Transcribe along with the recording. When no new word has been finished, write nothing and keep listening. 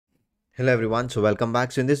Hello everyone, so welcome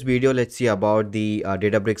back. So in this video, let's see about the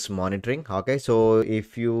Databricks monitoring. Okay, so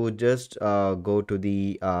if you just go to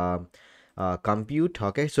the compute,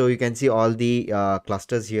 okay, so you can see all the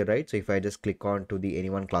clusters here, right? So if I just click on to the any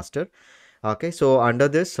one cluster, okay, so under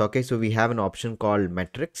this, okay, so we have an option called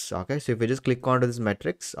metrics. Okay, so if we just click on to this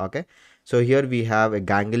metrics, okay, so here we have a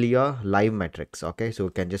Ganglia live metrics. Okay, so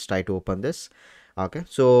we can just try to open this. Okay,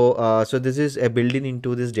 so this is a built-in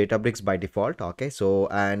into this Databricks by default. Okay, so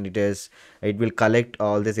and it will collect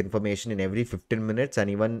all this information in every 15 minutes and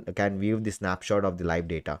even can view the snapshot of the live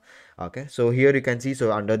data. Okay, so here you can see,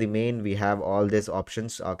 so under the main we have all these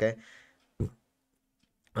options. Okay,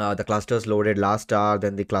 the clusters loaded last hour,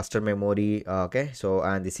 then the cluster memory, okay, so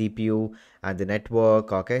and the CPU and the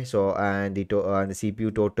network, okay, so and the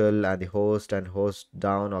CPU total and the host and host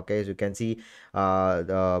down. Okay, so you can see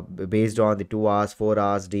based on the 2 hours, 4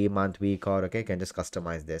 hours, day, month, week, or okay, you can just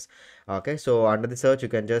customize this. Okay, so under the search you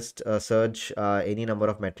can just search any number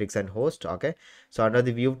of metrics and host. Okay, so under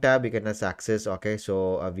the view tab you can just access. Okay,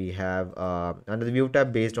 so we have under the view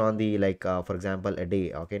tab based on the like for example a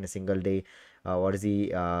day. Okay, in a single day, what is the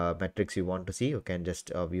metrics you want to see, you can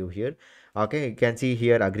just view here. Okay, you can see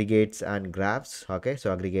here aggregates and graphs. Okay,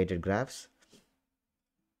 so aggregated graphs.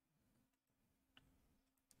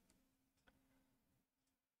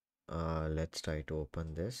 Let's try to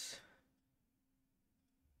open this.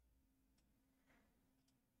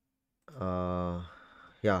 uh,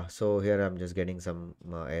 yeah, so here I'm just getting some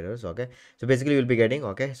errors. Okay, so basically you'll be getting,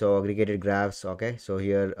 okay, so aggregated graphs. Okay, so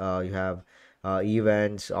here you have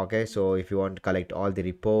events. Okay, so if you want to collect all the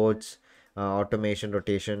reports, automation,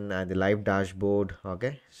 rotation, and the live dashboard.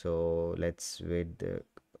 Okay, so let's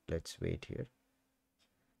wait here.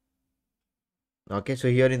 Okay, so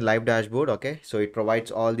here in live dashboard, okay, so it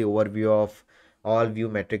provides all the overview of all view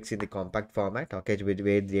metrics in the compact format. Okay, with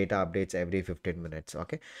where data updates every 15 minutes.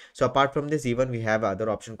 Okay, so apart from this, even we have other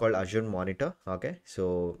option called Azure Monitor. Okay,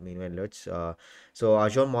 so meanwhile let's so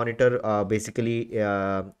Azure Monitor basically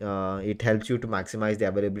it helps you to maximize the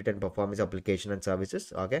availability and performance of application and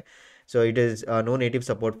services. Okay, so it is no native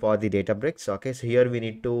support for the Databricks. Okay, so here we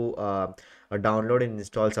need to download and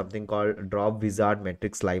install something called drop wizard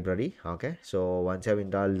metrics library. Okay, so once you have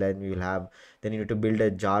installed, then you will have, then you need to build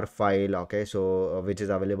a jar file. Okay, so which is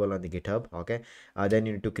available on the GitHub. Okay, then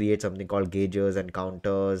you need to create something called gauges and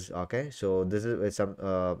counters. Okay, so this is some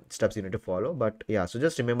steps you need to follow, but yeah, so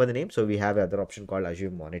just remember the name. So we have another option called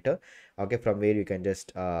Azure Monitor. Okay, from where you can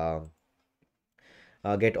just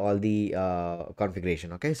get all the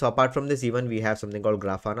configuration. Okay, so apart from this, even we have something called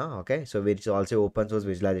Grafana. Okay, so which is also open source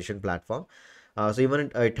visualization platform. So even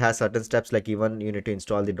it has certain steps, like even you need to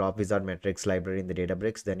install the drop wizard metrics library in the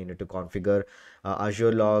Databricks. Then you need to configure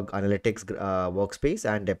Azure Log Analytics workspace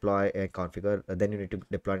and deploy and configure. Then you need to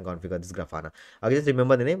deploy and configure this Grafana. Okay, just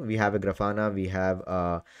remember the name. We have a Grafana, we have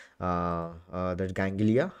the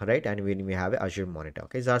Ganglia, right? And we have a Azure Monitor.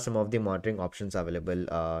 Okay, these are some of the monitoring options available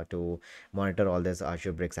to monitor all these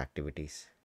Azure Bricks activities.